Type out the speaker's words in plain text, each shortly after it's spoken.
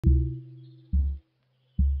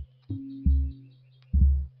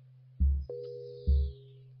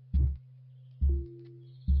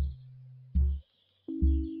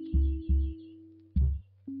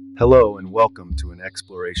Hello and welcome to an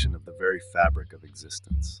exploration of the very fabric of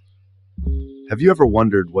existence. Have you ever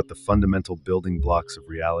wondered what the fundamental building blocks of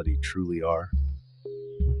reality truly are?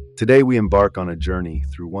 Today we embark on a journey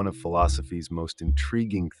through one of philosophy's most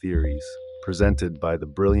intriguing theories, presented by the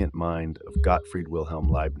brilliant mind of Gottfried Wilhelm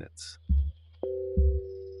Leibniz.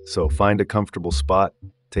 So find a comfortable spot,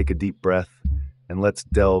 take a deep breath, and let's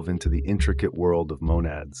delve into the intricate world of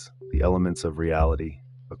monads, the elements of reality,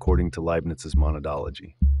 according to Leibniz's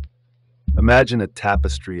Monadology. Imagine a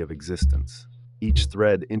tapestry of existence, each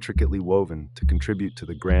thread intricately woven to contribute to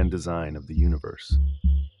the grand design of the universe.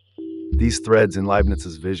 These threads in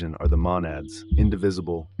Leibniz's vision are the monads,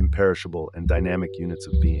 indivisible, imperishable, and dynamic units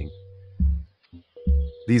of being.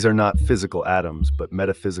 These are not physical atoms, but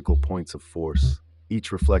metaphysical points of force,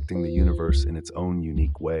 each reflecting the universe in its own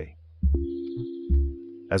unique way.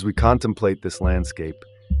 As we contemplate this landscape,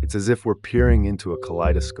 it's as if we're peering into a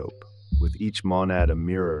kaleidoscope, with each monad a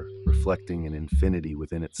mirror reflecting an infinity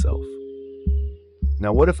within itself.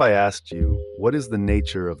 Now, what if I asked you, what is the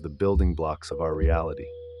nature of the building blocks of our reality?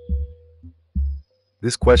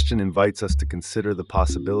 This question invites us to consider the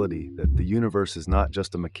possibility that the universe is not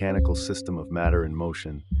just a mechanical system of matter in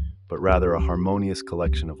motion, but rather a harmonious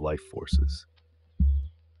collection of life forces.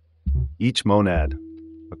 Each monad,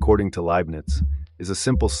 according to Leibniz, is a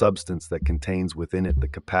simple substance that contains within it the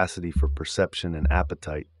capacity for perception and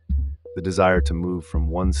appetite, the desire to move from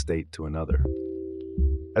one state to another.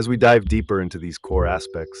 As we dive deeper into these core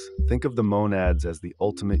aspects, think of the monads as the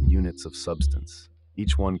ultimate units of substance,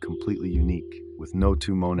 each one completely unique, with no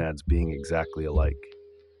two monads being exactly alike.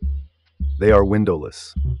 They are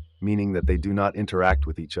windowless, meaning that they do not interact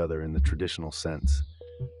with each other in the traditional sense,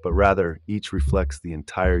 but rather each reflects the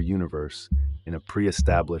entire universe in a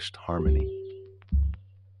pre-established harmony.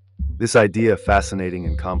 This idea, fascinating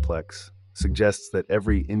and complex, suggests that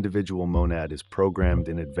every individual monad is programmed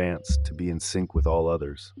in advance to be in sync with all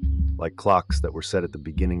others, like clocks that were set at the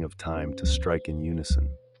beginning of time to strike in unison.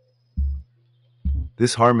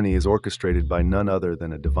 This harmony is orchestrated by none other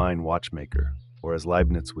than a divine watchmaker, or as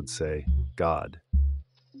Leibniz would say, God.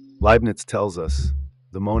 Leibniz tells us,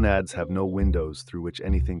 the monads have no windows through which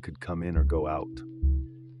anything could come in or go out.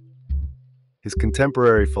 His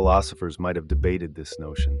contemporary philosophers might have debated this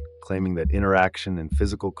notion, claiming that interaction and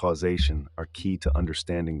physical causation are key to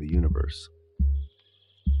understanding the universe.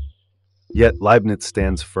 Yet Leibniz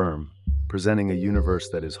stands firm, presenting a universe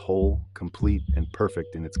that is whole, complete, and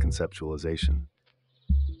perfect in its conceptualization.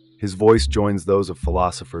 His voice joins those of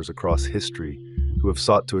philosophers across history who have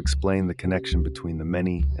sought to explain the connection between the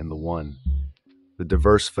many and the one, the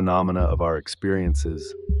diverse phenomena of our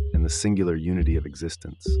experiences, and the singular unity of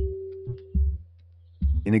existence.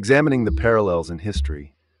 In examining the parallels in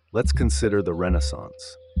history, let's consider the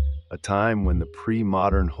Renaissance, a time when the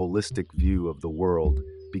pre-modern holistic view of the world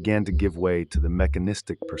began to give way to the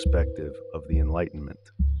mechanistic perspective of the Enlightenment.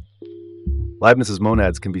 Leibniz's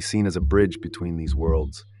monads can be seen as a bridge between these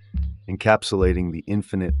worlds, encapsulating the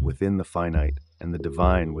infinite within the finite and the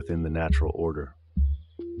divine within the natural order.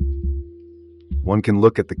 One can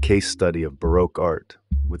look at the case study of Baroque art,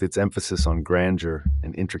 with its emphasis on grandeur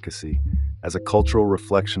and intricacy, as a cultural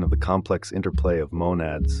reflection of the complex interplay of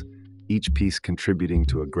monads, each piece contributing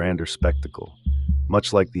to a grander spectacle,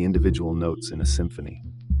 much like the individual notes in a symphony.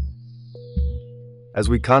 As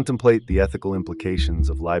we contemplate the ethical implications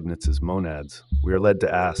of Leibniz's monads, we are led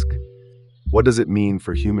to ask, what does it mean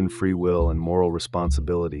for human free will and moral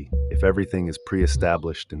responsibility if everything is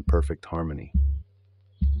pre-established in perfect harmony?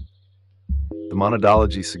 The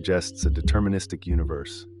Monadology suggests a deterministic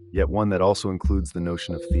universe, yet one that also includes the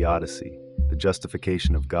notion of theodicy, the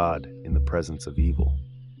justification of God in the presence of evil.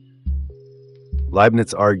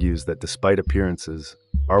 Leibniz argues that despite appearances,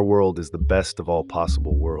 our world is the best of all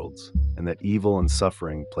possible worlds, and that evil and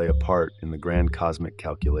suffering play a part in the grand cosmic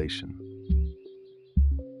calculation.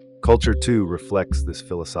 Culture, too, reflects this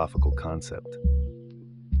philosophical concept.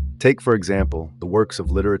 Take, for example, the works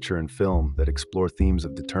of literature and film that explore themes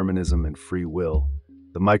of determinism and free will,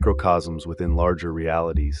 the microcosms within larger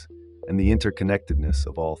realities, and the interconnectedness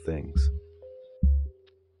of all things.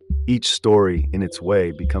 Each story, in its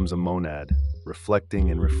way, becomes a monad,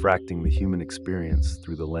 reflecting and refracting the human experience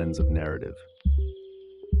through the lens of narrative.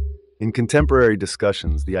 In contemporary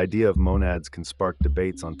discussions, the idea of monads can spark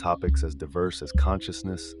debates on topics as diverse as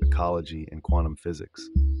consciousness, ecology, and quantum physics.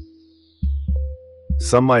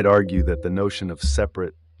 Some might argue that the notion of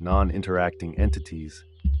separate, non-interacting entities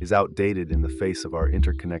is outdated in the face of our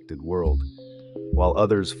interconnected world, while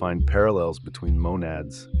others find parallels between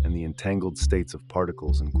monads and the entangled states of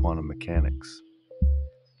particles in quantum mechanics.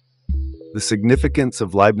 The significance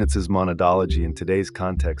of Leibniz's monadology in today's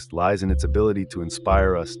context lies in its ability to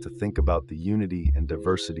inspire us to think about the unity and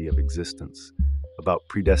diversity of existence, about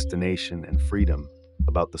predestination and freedom,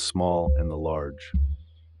 about the small and the large.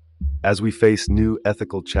 As we face new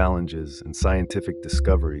ethical challenges and scientific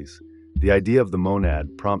discoveries, the idea of the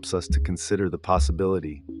monad prompts us to consider the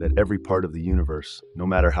possibility that every part of the universe, no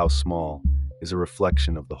matter how small, is a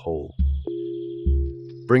reflection of the whole.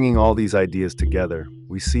 Bringing all these ideas together,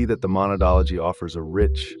 we see that the monadology offers a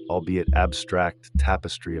rich, albeit abstract,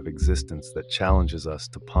 tapestry of existence that challenges us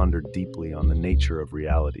to ponder deeply on the nature of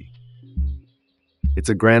reality. It's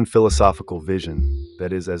a grand philosophical vision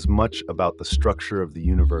that is as much about the structure of the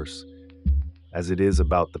universe as it is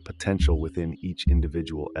about the potential within each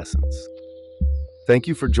individual essence. Thank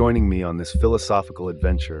you for joining me on this philosophical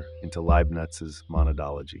adventure into Leibniz's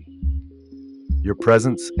monadology. Your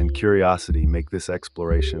presence and curiosity make this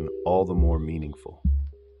exploration all the more meaningful.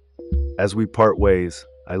 As we part ways,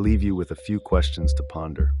 I leave you with a few questions to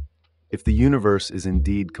ponder. If the universe is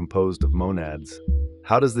indeed composed of monads,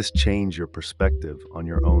 how does this change your perspective on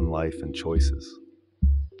your own life and choices?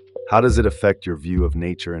 How does it affect your view of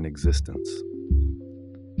nature and existence?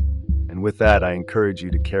 And with that, I encourage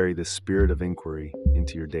you to carry this spirit of inquiry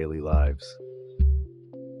into your daily lives.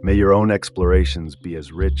 May your own explorations be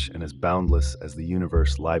as rich and as boundless as the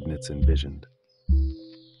universe Leibniz envisioned.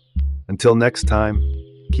 Until next time,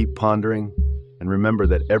 keep pondering and remember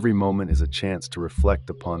that every moment is a chance to reflect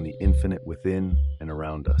upon the infinite within and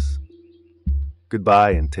around us.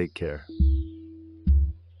 Goodbye and take care.